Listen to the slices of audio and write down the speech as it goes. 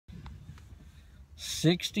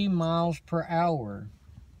60 miles per hour.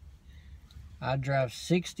 I drive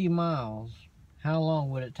 60 miles. How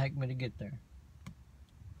long would it take me to get there?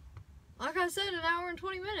 Like I said, 1 hour and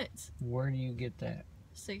 20 minutes. Where do you get that?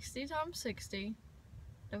 60 times 60.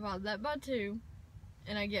 Divide that by 2.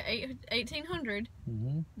 And I get 1,800.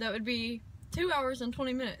 Mm-hmm. That would be 2 hours and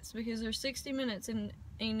 20 minutes because there's 60 minutes in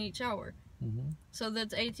each hour. Mm-hmm. So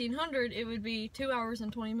that's 1,800. It would be 2 hours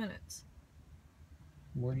and 20 minutes.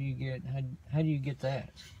 Where do you get, how do you get that?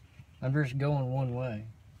 I'm just going one way.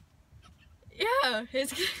 Yeah,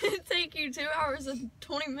 it's going to take you 2 hours and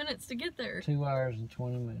 20 minutes to get there. 2 hours and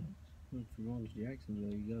 20 minutes. If you're going to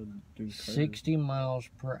Jacksonville, you go through curves. 60 miles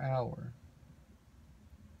per hour.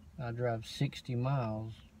 I drive 60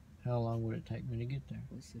 miles. How long would it take me to get there?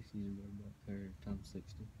 What's 60 divided by, or times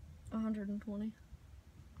 60? 120.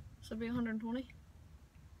 So it'd be 120.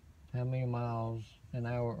 How many miles an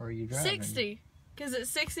hour are you driving? 60. Because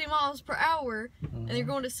it's 60 miles per hour, and you're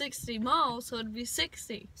going to 60 miles, so it'd be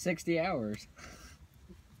 60. 60 hours.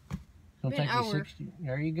 It'll Be an take you hour. 60.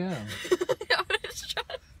 There you go. I was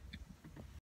trying